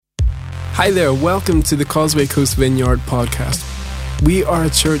Hi there, welcome to the Causeway Coast Vineyard podcast. We are a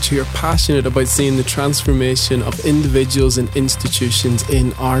church who are passionate about seeing the transformation of individuals and institutions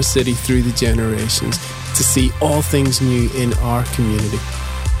in our city through the generations to see all things new in our community.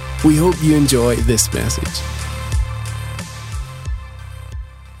 We hope you enjoy this message.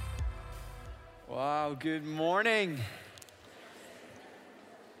 Wow, good morning.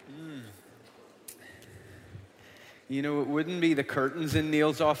 You know, it wouldn't be the curtains in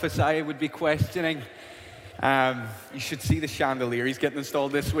Neil's office I would be questioning. You should see the chandelier he's getting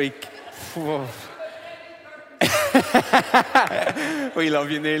installed this week. Whoa. We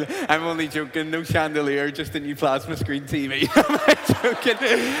love you, Neil. I'm only joking. No chandelier, just a new plasma screen TV. I'm joking.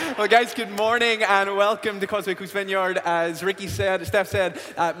 Well, guys, good morning and welcome to Causeway Coast Vineyard. As Steph said,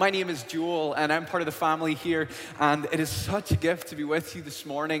 my name is Joel and I'm part of the family here. And it is such a gift to be with you this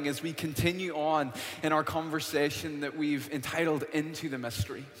morning as we continue on in our conversation that we've entitled Into the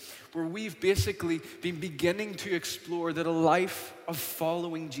Mystery, where we've basically been beginning to explore that a life of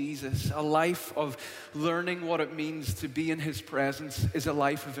following Jesus, a life of learning what it means to be in His presence, is a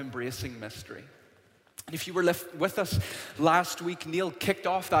life of embracing mystery. And if you were with us last week, Neil kicked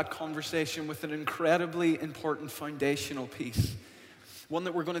off that conversation with an incredibly important foundational piece, one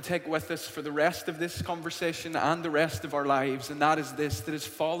that we're going to take with us for the rest of this conversation and the rest of our lives, and that is this: that as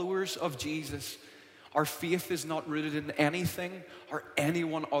followers of Jesus, our faith is not rooted in anything or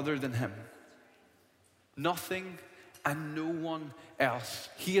anyone other than Him. Nothing and no one else.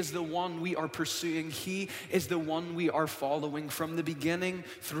 He is the one we are pursuing. He is the one we are following from the beginning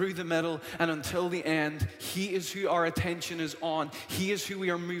through the middle and until the end. He is who our attention is on. He is who we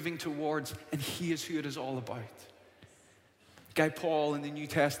are moving towards, and He is who it is all about. Guy Paul in the New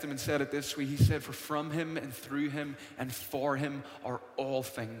Testament said it this way. He said, "For from Him and through Him and for Him are all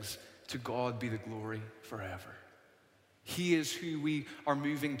things. To God be the glory forever." He is who we are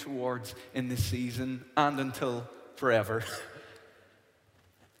moving towards in this season and until forever.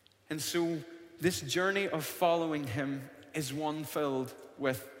 And so this journey of following Him is one filled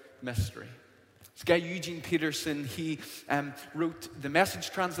with mystery. This guy Eugene Peterson, he wrote the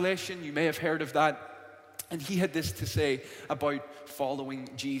Message translation. You may have heard of that. And he had this to say about following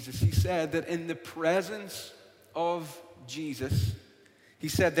Jesus. He said that in the presence of Jesus, he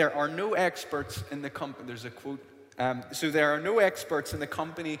said, there are no experts in the company. There's a quote. So there are no experts in the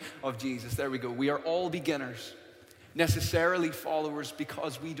company of Jesus. There we go. We are all beginners, necessarily followers,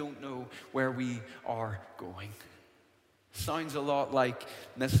 because we don't know where we are going. Sounds a lot like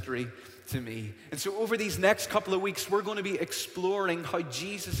mystery to me. And so over these next couple of weeks, we're going to be exploring how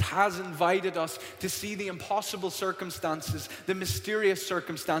Jesus has invited us to see the impossible circumstances, the mysterious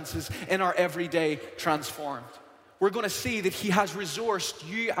circumstances in our everyday transformed. We're going to see that He has resourced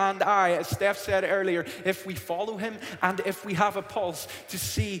you and I, as Steph said earlier, if we follow Him and if we have a pulse, to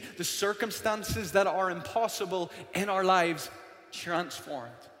see the circumstances that are impossible in our lives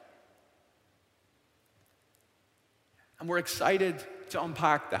transformed. And we're excited to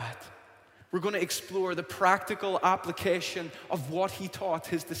unpack that. We're going to explore the practical application of what He taught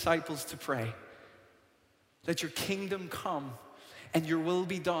His disciples to pray. Let your kingdom come and your will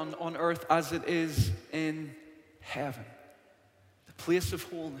be done on earth as it is in heaven. The place of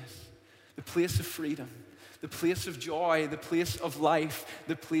wholeness, the place of freedom, the place of joy, the place of life,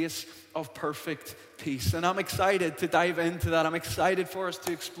 the place of perfect peace. And I'm excited to dive into that. I'm excited for us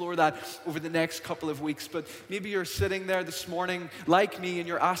to explore that over the next couple of weeks. But maybe you're sitting there this morning like me and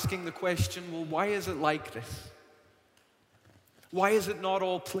you're asking the question, well, why is it like this? Why is it not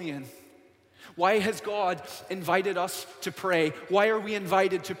all plain? Why has God invited us to pray? Why are we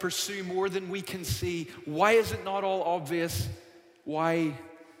invited to pursue more than we can see? Why is it not all obvious? Why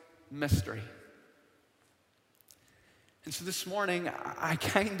mystery? And so this morning, I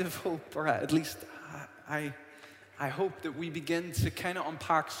kind of hope, or at least I hope that we begin to kind of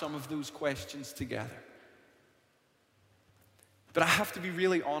unpack some of those questions together. But I have to be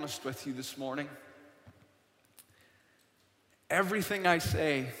really honest with you this morning. Everything I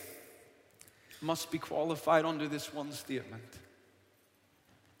say must be qualified under this one statement: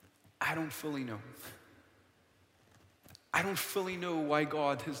 I don't fully know. I don't fully know why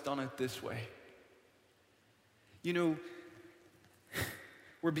God has done it this way. You know,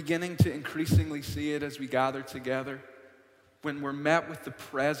 we're beginning to increasingly see it as we gather together. When we're met with the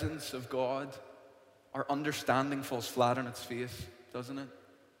presence of God, our understanding falls flat on its face, doesn't it?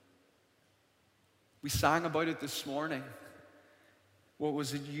 We sang about it this morning. What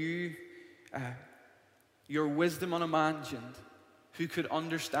was it? Your wisdom unimagined. Who could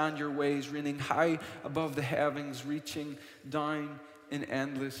understand your ways, reigning high above the heavens, reaching down in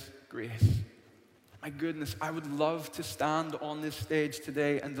endless grace? My goodness, I would love to stand on this stage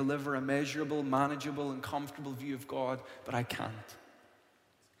today and deliver a measurable, manageable, and comfortable view of God, but I can't.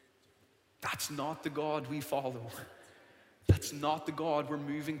 That's not the God we follow. That's not the God we're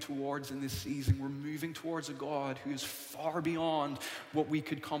moving towards in this season. We're moving towards a God who is far beyond what we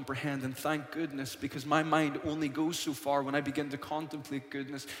could comprehend. And thank goodness, because my mind only goes so far when I begin to contemplate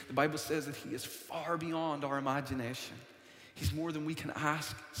goodness. The Bible says that He is far beyond our imagination. He's more than we can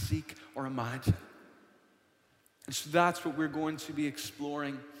ask, seek, or imagine. And so that's what we're going to be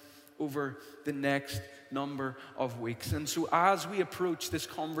exploring over the next number of weeks. And so as we approach this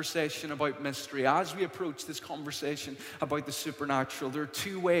conversation about mystery, as we approach this conversation about the supernatural, there are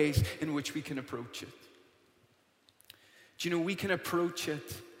two ways in which we can approach it. Do you know, we can approach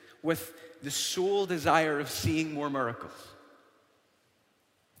it with the sole desire of seeing more miracles.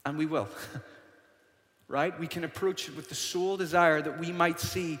 And we will. Right? We can approach it with the sole desire that we might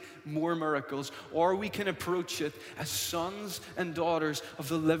see more miracles, or we can approach it as sons and daughters of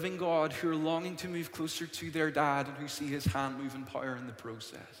the living God who are longing to move closer to their dad and who see His hand move in power in the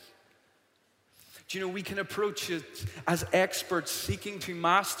process. Do you know, we can approach it as experts seeking to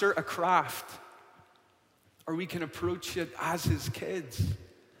master a craft, or we can approach it as His kids,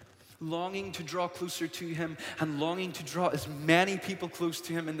 longing to draw closer to Him and longing to draw as many people close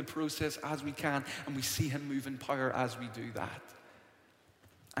to Him in the process as we can, and we see Him move in power as we do that.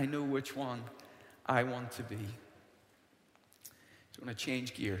 I know which one I want to be. So I'm going to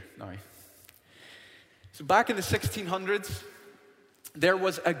change gear now. So back in the 1600s, there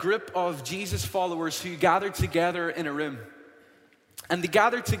was a group of Jesus followers who gathered together in a room. And they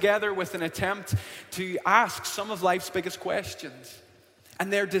gathered together with an attempt to ask some of life's biggest questions.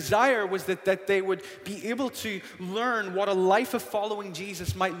 And their desire was that they would be able to learn what a life of following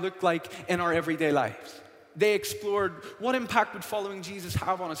Jesus might look like in our everyday lives. They explored what impact would following Jesus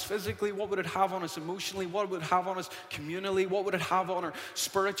have on us physically, what would it have on us emotionally, what would it have on us communally, what would it have on our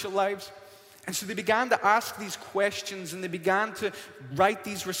spiritual lives. And so they began to ask these questions, and they began to write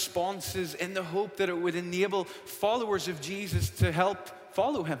these responses in the hope that it would enable followers of Jesus to help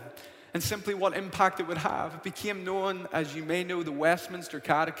follow Him, and simply what impact it would have. It became known, as you may know, the Westminster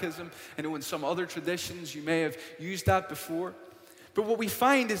Catechism. I know in some other traditions you may have used that before. But what we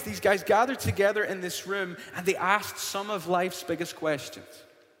find is these guys gathered together in this room and they asked some of life's biggest questions.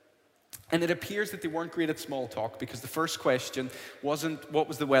 And it appears that they weren't great at small talk, because the first question wasn't what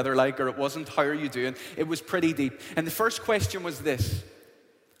was the weather like, or it wasn't how are you doing. It was pretty deep. And the first question was this,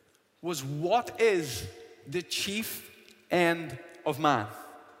 was what is the chief end of man?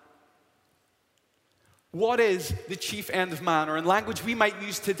 What is the chief end of man? Or in language we might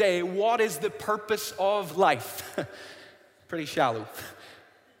use today, what is the purpose of life? Pretty shallow.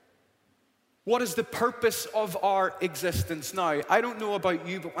 What is the purpose of our existence? Now, I don't know about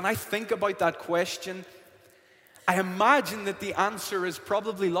you, but when I think about that question, I imagine that the answer is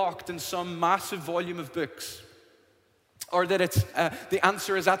probably locked in some massive volume of books. Or that the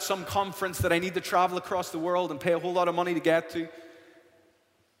answer is at some conference that I need to travel across the world and pay a whole lot of money to get to.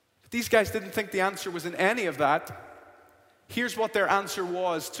 These guys didn't think the answer was in any of that. Here's what their answer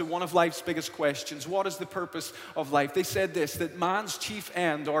was to one of life's biggest questions. What is the purpose of life? They said this, that man's chief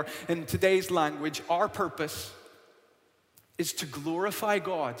end, or in today's language, our purpose, is to glorify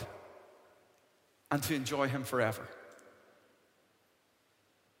God and to enjoy Him forever.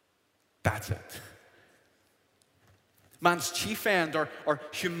 That's it. Man's chief end, or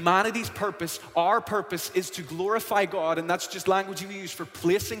humanity's purpose, our purpose, is to glorify God, and that's just language we use for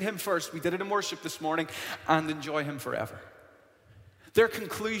placing Him first. We did it in worship this morning, and enjoy Him forever. Their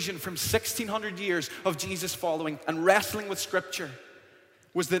conclusion from 1,600 years of Jesus following and wrestling with Scripture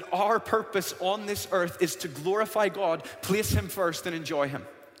was that our purpose on this earth is to glorify God, place Him first, and enjoy Him.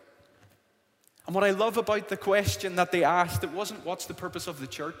 And what I love about the question that they asked, it wasn't what's the purpose of the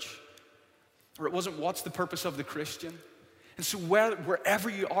church, or it wasn't what's the purpose of the Christian. And so wherever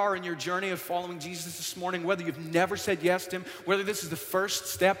you are in your journey of following Jesus this morning, whether you've never said yes to Him, whether this is the first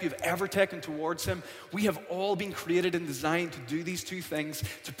step you've ever taken towards Him, we have all been created and designed to do these two things,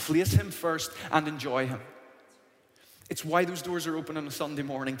 to place Him first and enjoy Him. It's why those doors are open on a Sunday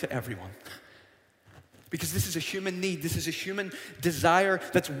morning to everyone. Because this is a human need, this is a human desire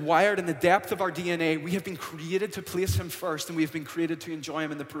that's wired in the depth of our DNA. We have been created to place Him first, and we have been created to enjoy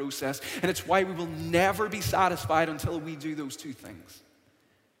Him in the process. And it's why we will never be satisfied until we do those two things.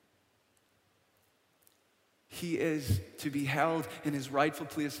 He is to be held in His rightful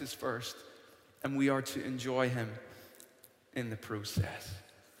places first, and we are to enjoy Him in the process.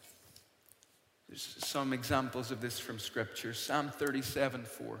 There's some examples of this from Scripture. Psalm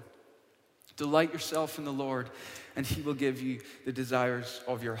 37:4. Delight yourself in the Lord, and he will give you the desires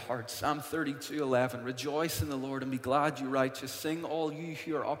of your heart. Psalm 32:11, rejoice in the Lord and be glad, you righteous. Sing, all you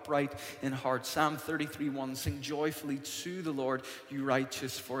who are upright in heart. Psalm 33:1, sing joyfully to the Lord, you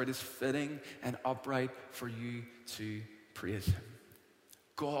righteous, for it is fitting and upright for you to praise him.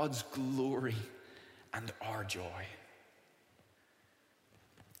 God's glory and our joy.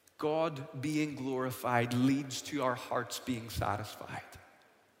 God being glorified leads to our hearts being satisfied.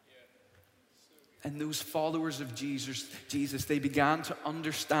 And those followers of Jesus, they began to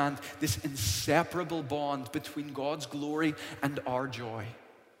understand this inseparable bond between God's glory and our joy.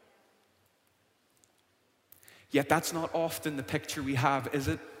 Yet that's not often the picture we have, is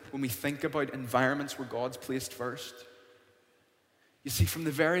it, when we think about environments where God's placed first? You see, from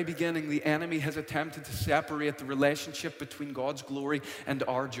the very beginning, the enemy has attempted to separate the relationship between God's glory and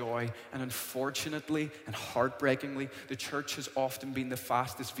our joy. And unfortunately and heartbreakingly, the church has often been the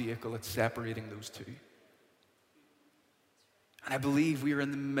fastest vehicle at separating those two. And I believe we are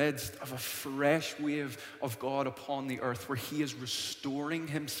in the midst of a fresh wave of God upon the earth where he is restoring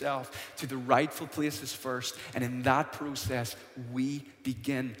himself to the rightful places first. And in that process, we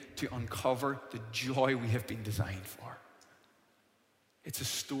begin to uncover the joy we have been designed for. It's a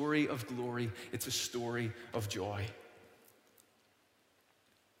story of glory. It's a story of joy.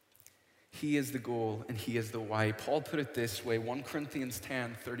 He is the goal and he is the why. Paul put it this way, 1 Corinthians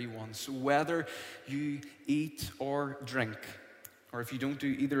 10:31. So whether you eat or drink, or if you don't do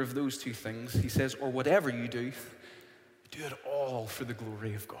either of those two things, he says, or whatever you do it all for the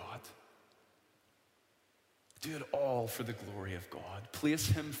glory of God. Do it all for the glory of God. Place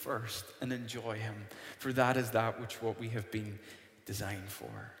him first and enjoy him, for that is that which what we have been designed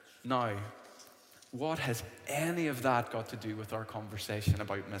for. Now, what has any of that got to do with our conversation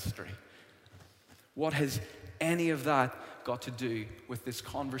about mystery? What has any of that got to do with this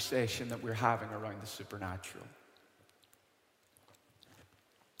conversation that we're having around the supernatural?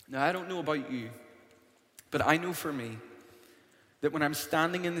 Now, I don't know about you, but I know for me that when I'm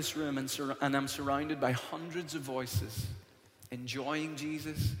standing in this room and I'm surrounded by hundreds of voices, enjoying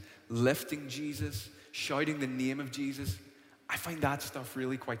Jesus, lifting Jesus, shouting the name of Jesus, I find that stuff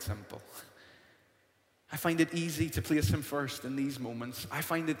really quite simple. I find it easy to place him first in these moments. I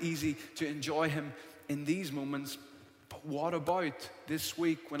find it easy to enjoy him in these moments. But what about this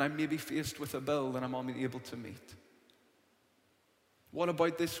week when I'm maybe faced with a bill that I'm unable to meet? What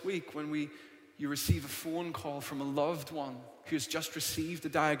about this week when you receive a phone call from a loved one who's just received a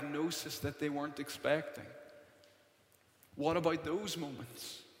diagnosis that they weren't expecting? What about those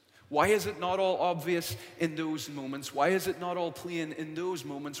moments? Why is it not all obvious in those moments? Why is it not all plain in those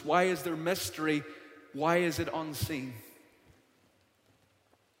moments? Why is there mystery? Why is it unseen?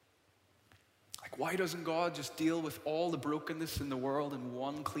 Like, why doesn't God just deal with all the brokenness in the world in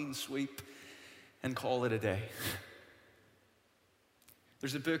one clean sweep and call it a day?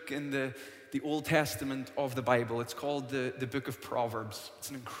 There's a book in the Old Testament of the Bible. It's called the Book of Proverbs. It's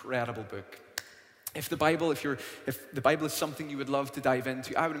an incredible book. If the Bible is something you would love to dive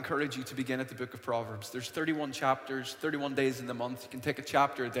into, I would encourage you to begin at the book of Proverbs. There's 31 chapters, 31 days in the month. You can take a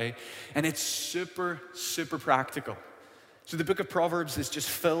chapter a day, and it's super, super practical. So the book of Proverbs is just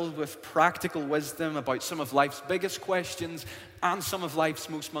filled with practical wisdom about some of life's biggest questions and some of life's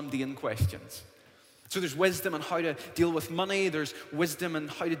most mundane questions. So there's wisdom on how to deal with money. There's wisdom on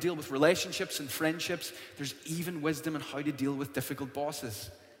how to deal with relationships and friendships. There's even wisdom on how to deal with difficult bosses.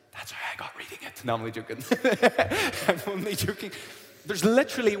 That's how I got reading it. No, I'm only joking. I'm only joking. There's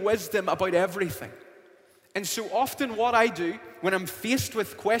literally wisdom about everything. And so often what I do when I'm faced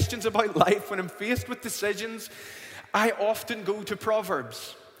with questions about life, when I'm faced with decisions, I often go to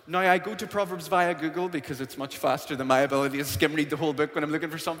Proverbs. Now, I go to Proverbs via Google because it's much faster than my ability to skim read the whole book when I'm looking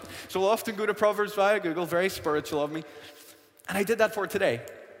for something. So I'll often go to Proverbs via Google, very spiritual of me. And I did that for today.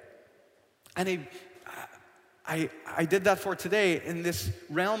 And I did that for today in this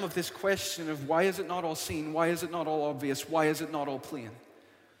realm of this question of why is it not all seen? Why is it not all obvious? Why is it not all plain?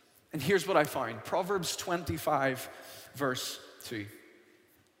 And here's what I found. Proverbs 25, verse 2.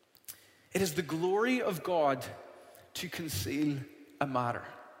 It is the glory of God to conceal a matter.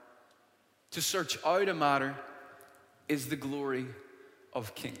 To search out a matter is the glory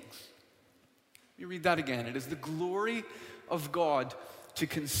of kings. Let me read that again. It is the glory of God to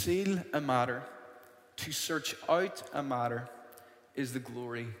conceal a matter. To search out a matter is the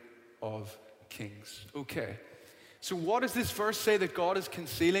glory of kings. Okay, so what does this verse say that God is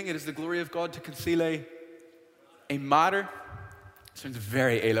concealing? It is the glory of God to conceal a matter. Sounds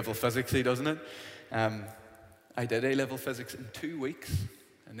very A-level physics-y, doesn't it? I did A-level physics in 2 weeks,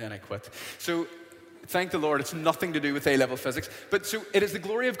 and then I quit. So Thank the Lord, it's nothing to do with A-level physics. But so it is the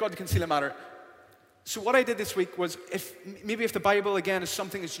glory of God to conceal a matter. So what I did this week was, if the Bible, again, is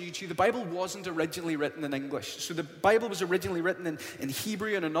something that's new to you, the Bible wasn't originally written in English. So the Bible was originally written in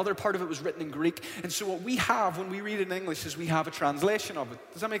Hebrew, and another part of it was written in Greek. And so what we have when we read it in English is we have a translation of it.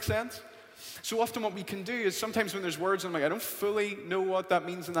 Does that make sense? So often what we can do is sometimes when there's words, I'm like, I don't fully know what that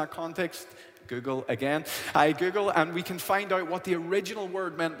means in that context. Google again. I Google, and we can find out what the original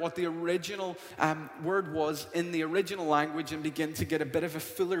word meant, what the original word was in the original language, and begin to get a bit of a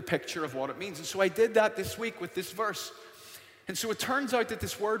fuller picture of what it means. And so I did that this week with this verse. And so it turns out that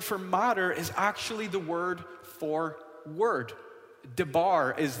this word for matter is actually the word for word.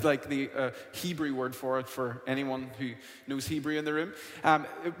 Debar is like the Hebrew word for it, for anyone who knows Hebrew in the room.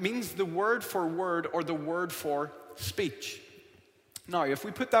 It means the word for word, or the word for speech. Now, if we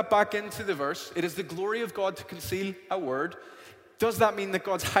put that back into the verse, it is the glory of God to conceal a word. Does that mean that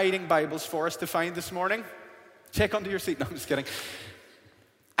God's hiding Bibles for us to find this morning? Check under your seat. No, I'm just kidding.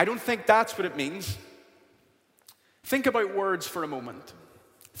 I don't think that's what it means. Think about words for a moment.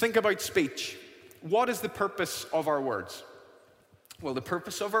 Think about speech. What is the purpose of our words? Well, the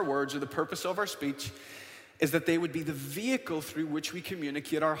purpose of our words, or the purpose of our speech, is that they would be the vehicle through which we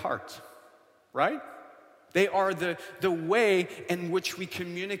communicate our heart, right? They are the way in which we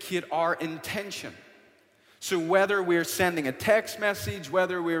communicate our intention. So whether we're sending a text message,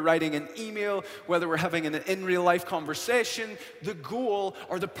 whether we're writing an email, whether we're having an in real life conversation, the goal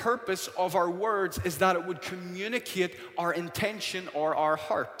or the purpose of our words is that it would communicate our intention or our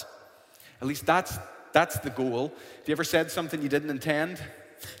heart. At least that's the goal. Have you ever said something you didn't intend?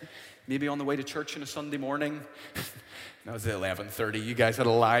 Maybe on the way to church on a Sunday morning. That was at 11:30. You guys had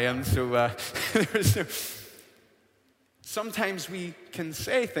a lie-in, so sometimes we can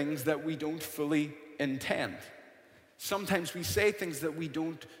say things that we don't fully intend. Sometimes we say things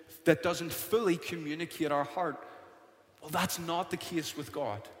that doesn't fully communicate our heart. Well, that's not the case with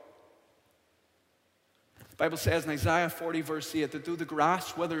God. The Bible says in Isaiah 40, verse 8, that though the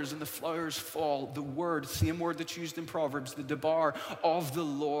grass withers and the flowers fall, the word, same word that's used in Proverbs, the debar of the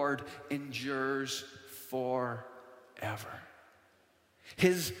Lord endures forever.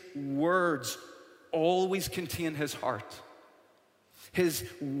 His words always contain his heart. His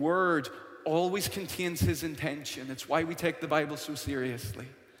word always contains his intention. It's why we take the Bible so seriously.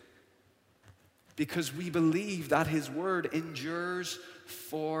 Because we believe that his word endures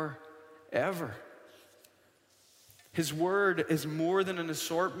forever. His word is more than an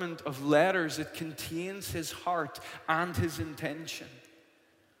assortment of letters. It contains his heart and his intention.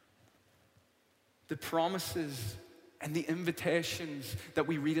 The promises and the invitations that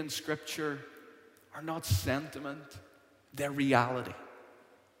we read in Scripture are not sentiment, they're reality.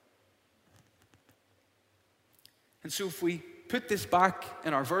 And so if we put this back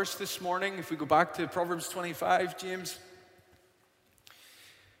in our verse this morning, if we go back to Proverbs 25, James,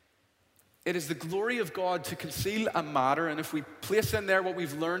 it is the glory of God to conceal a matter, and if we place in there what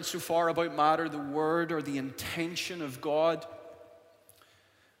we've learned so far about matter, the word or the intention of God,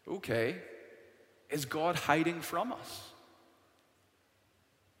 okay, is God hiding from us?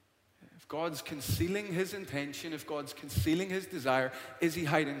 If God's concealing his intention, if God's concealing his desire, is he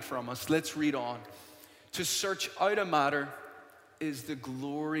hiding from us? Let's read on. To search out a matter is the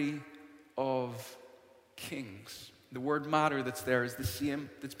glory of kings. The word matter that's there is the same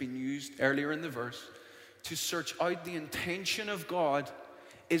that's been used earlier in the verse. To search out the intention of God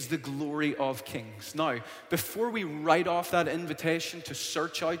is the glory of kings. Now, before we write off that invitation to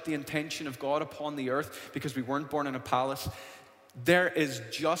search out the intention of God upon the earth, because we weren't born in a palace, there is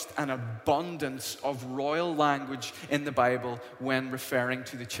just an abundance of royal language in the Bible when referring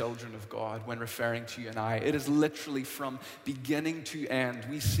to the children of God, when referring to you and I. It is literally from beginning to end.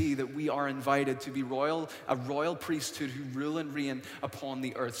 We see that we are invited to be a royal priesthood who rule and reign upon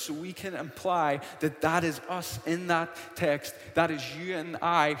the earth. So we can imply that that is us in that text. That is you and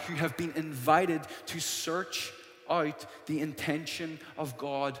I who have been invited to search out the intention of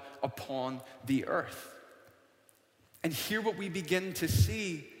God upon the earth. And here what we begin to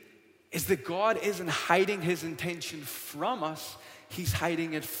see is that God isn't hiding his intention from us, he's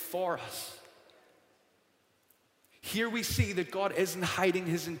hiding it for us. Here we see that God isn't hiding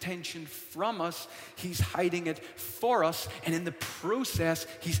his intention from us, he's hiding it for us, and in the process,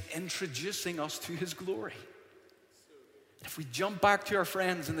 he's introducing us to his glory. If we jump back to our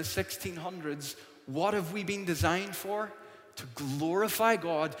friends in the 1600s, what have we been designed for? To glorify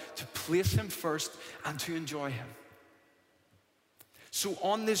God, to place him first, and to enjoy him. So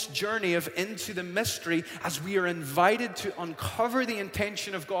on this journey of into the mystery, as we are invited to uncover the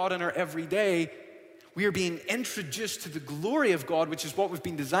intention of God in our everyday, We are being introduced to the glory of God, which is what we've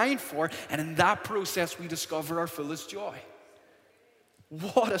been designed for, and in that process we discover our fullest joy.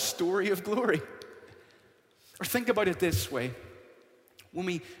 What a story of glory. Or think about it this way. When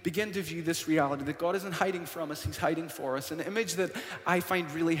we begin to view this reality that God isn't hiding from us, He's hiding for us. An image that I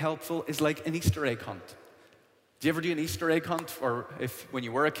find really helpful is like an Easter egg hunt. Do you ever do an Easter egg hunt, or when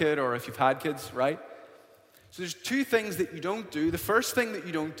you were a kid or if you've had kids, right? So there's two things that you don't do. The first thing that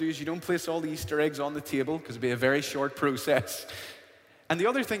you don't do is you don't place all the Easter eggs on the table because it'd be a very short process. And the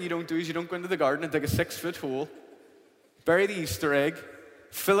other thing you don't do is you don't go into the garden and dig a 6-foot hole, bury the Easter egg,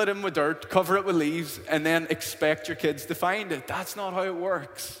 fill it in with dirt, cover it with leaves, and then expect your kids to find it. That's not how it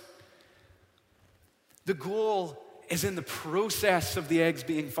works. The goal is in the process of the eggs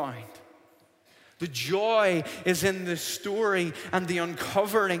being found. The joy is in the story and the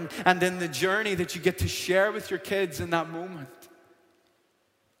uncovering and in the journey that you get to share with your kids in that moment.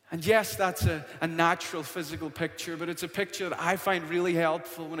 And yes, that's a natural physical picture, but it's a picture that I find really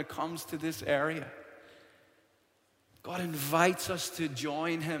helpful when it comes to this area. God invites us to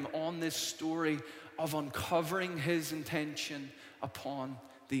join Him on this story of uncovering His intention upon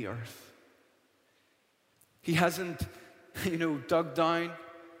the earth. He hasn't, dug down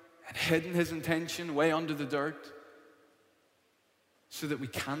and hidden His intention way under the dirt so that we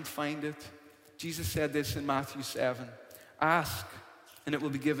can't find it. Jesus said this in Matthew 7, "Ask, and it will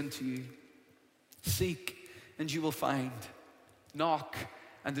be given to you. Seek, and you will find. Knock,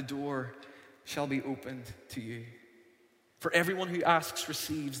 and the door shall be opened to you. For everyone who asks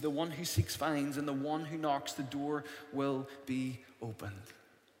receives, the one who seeks finds, and the one who knocks, the door will be opened."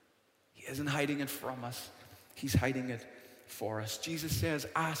 He isn't hiding it from us. He's hiding it for us. Jesus says,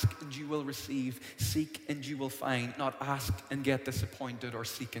 ask and you will receive, seek and you will find, not ask and get disappointed or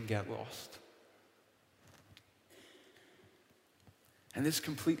seek and get lost. And this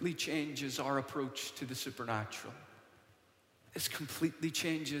completely changes our approach to the supernatural. This completely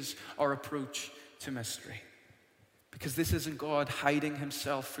changes our approach to mystery. Because this isn't God hiding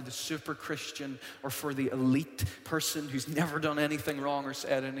Himself for the super Christian or for the elite person who's never done anything wrong or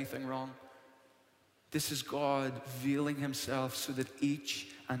said anything wrong. This is God veiling Himself so that each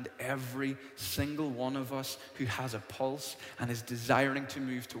and every single one of us who has a pulse and is desiring to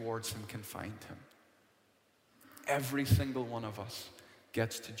move towards Him can find Him. Every single one of us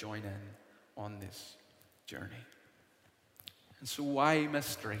gets to join in on this journey. And so why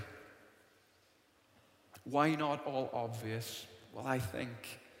mystery? Why not all obvious? Well, I think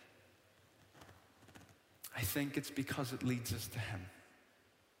it's because it leads us to Him.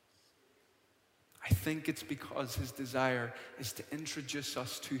 I think it's because His desire is to introduce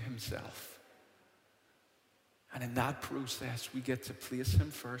us to Himself. And in that process, we get to place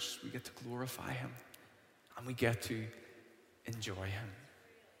Him first, we get to glorify Him, and we get to enjoy Him.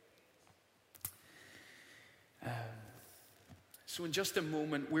 So in just a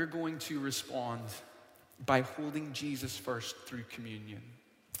moment, we're going to respond by holding Jesus first through communion.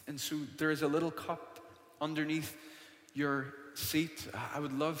 And so there is a little cup underneath your seat. I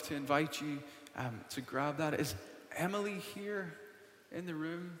would love to invite you to grab that. Is Emily here in the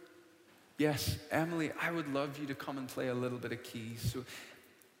room? Yes, Emily, I would love you to come and play a little bit of keys. So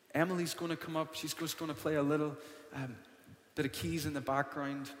Emily's going to come up. She's just going to play a little bit of keys in the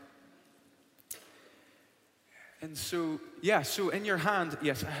background. And so in your hand,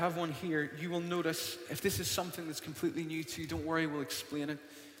 yes, I have one here. You will notice, if this is something that's completely new to you, don't worry, we'll explain it.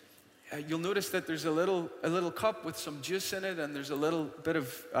 You'll notice that there's a little cup with some juice in it, and there's a little bit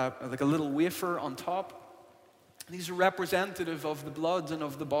of, like a little wafer on top. These are representative of the blood and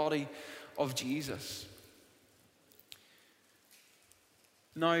of the body of Jesus.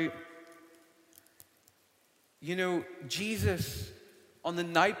 Now, Jesus, on the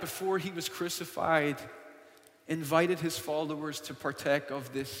night before He was crucified, invited His followers to partake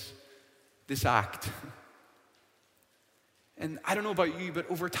of this act. And I don't know about you,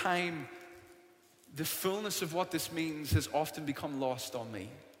 but over time, the fullness of what this means has often become lost on me.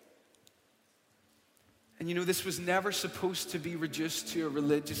 And this was never supposed to be reduced to a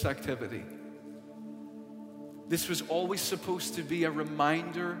religious activity. This was always supposed to be a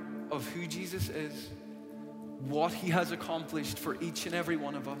reminder of who Jesus is, what He has accomplished for each and every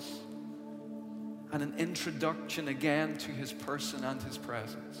one of us, and an introduction again to His person and His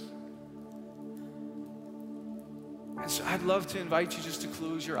presence. And so I'd love to invite you just to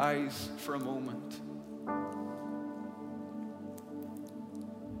close your eyes for a moment.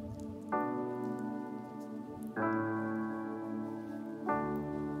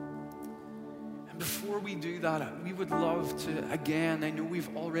 And before we do that, we would love to, again, I know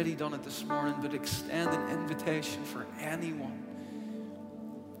we've already done it this morning, but extend an invitation for anyone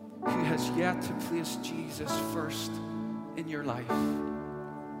who has yet to place Jesus first in your life.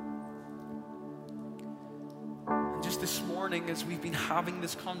 And just this morning, as we've been having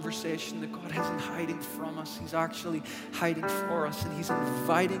this conversation, that God isn't hiding from us, He's actually hiding for us, and He's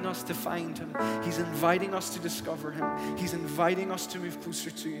inviting us to find Him. He's inviting us to discover Him. He's inviting us to move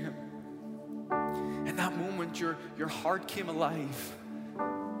closer to Him. In that moment, your heart came alive.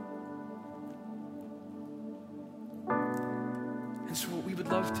 And so what we would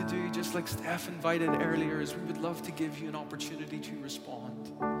love to do, just like Steph invited earlier, is we would love to give you an opportunity to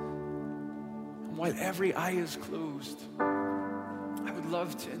respond. And while every eye is closed, I would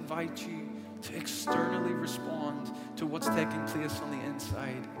love to invite you to externally respond to what's taking place on the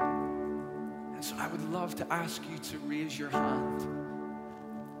inside. And so I would love to ask you to raise your hand,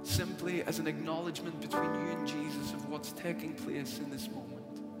 simply as an acknowledgement between you and Jesus of what's taking place in this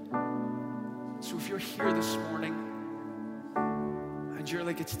moment. So if you're here this morning, and you're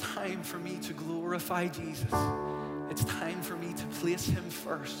like, it's time for me to glorify Jesus. It's time for me to place Him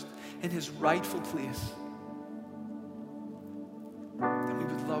first in His rightful place. Then we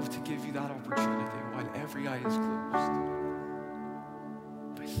would love to give you that opportunity while every eye is closed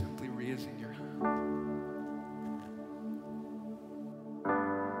by simply raising your hand.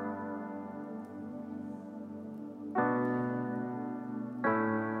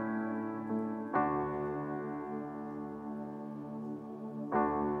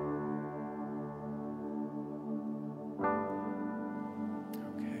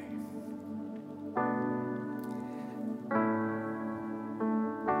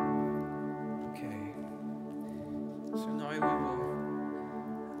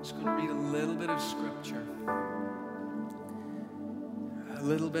 A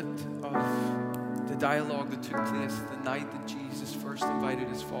little bit of the dialogue that took place the night that Jesus first invited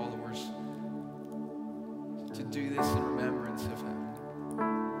His followers to do this in remembrance of Him.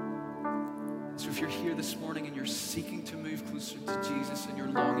 So if you're here this morning and you're seeking to move closer to Jesus and you're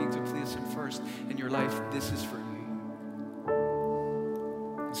longing to place Him first in your life, this is for you.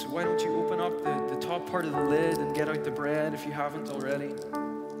 And so why don't you open up the top part of the lid and get out the bread if you haven't already.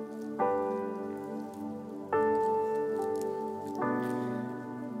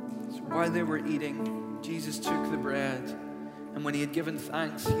 While they were eating, Jesus took the bread, and when He had given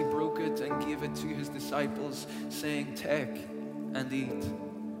thanks, He broke it and gave it to His disciples, saying, "Take and eat.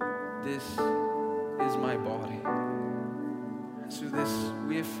 This is my body." And so this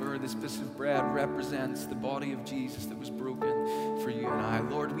wafer, this piece of bread, represents the body of Jesus that was broken for you and I.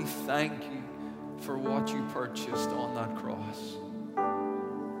 Lord, we thank You for what You purchased on that cross.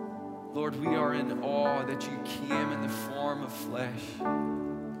 Lord, we are in awe that You came in the form of flesh,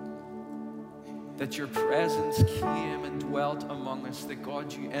 that Your presence came and dwelt among us, that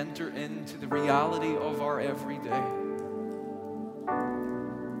God, You enter into the reality of our everyday.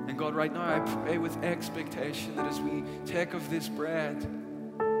 And God, right now I pray with expectation that as we take of this bread,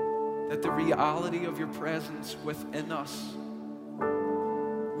 that the reality of Your presence within us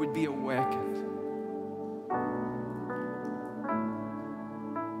would be awakened.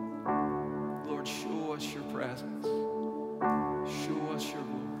 Lord, show us Your presence. Show us Your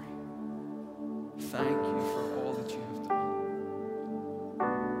glory. Thank You for all that You have done.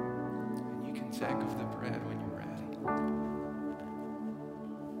 And you can take of the bread when you're ready.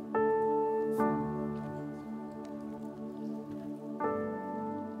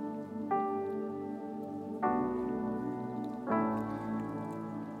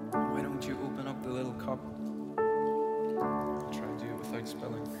 Why don't you open up the little cup? I'll try to do it without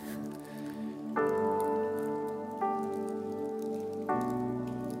spilling.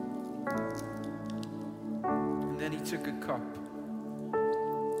 Then He took a cup,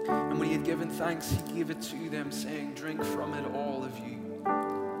 and when He had given thanks, He gave it to them, saying, "Drink from it, all of you.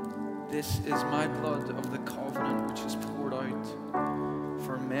 This is my blood of the covenant, which is poured out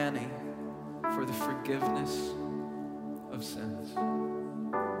for many for the forgiveness of sins."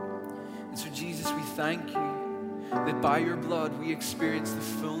 And so, Jesus, we thank You that by Your blood we experience the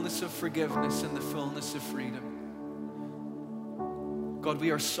fullness of forgiveness and the fullness of freedom. God,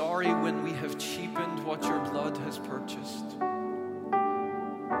 we are sorry when we have cheapened what Your blood has purchased.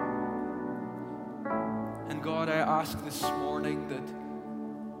 And God, I ask this morning that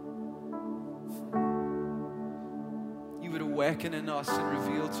You would awaken in us and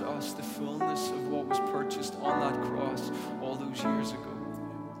reveal to us the fullness of what was purchased on that cross all those years ago.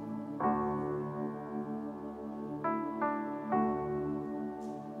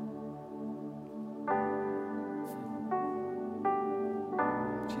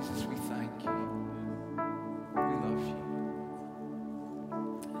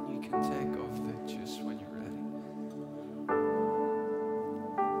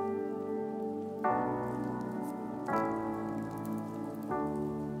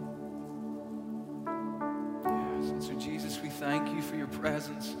 So Jesus, we thank you for your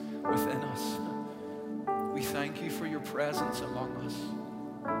presence within us. We thank you for your presence among us.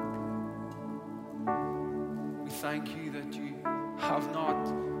 We thank you that you have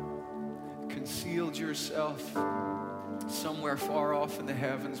not concealed yourself somewhere far off in the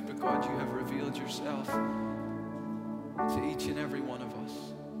heavens, but God, you have revealed yourself to each and every one of us.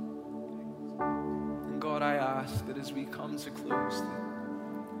 And God, I ask that as we come to close,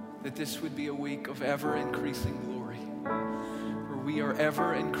 that this would be a week of ever-increasing glory, where we are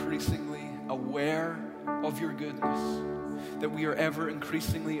ever-increasingly aware of your goodness, that we are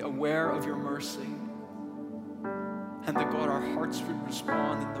ever-increasingly aware of your mercy, and that, God, our hearts would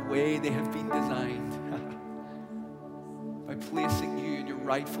respond in the way they have been designed, by placing you in your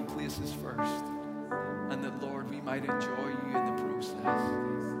rightful places first, and that, Lord, we might enjoy you in the process.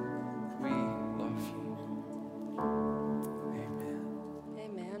 We love you. Amen.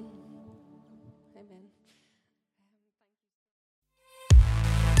 Amen. Amen.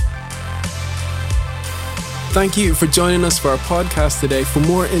 Thank you for joining us for our podcast today. For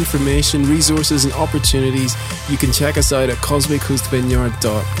more information, resources, and opportunities, you can check us out at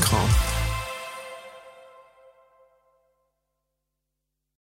causewaycoastvineyard.com.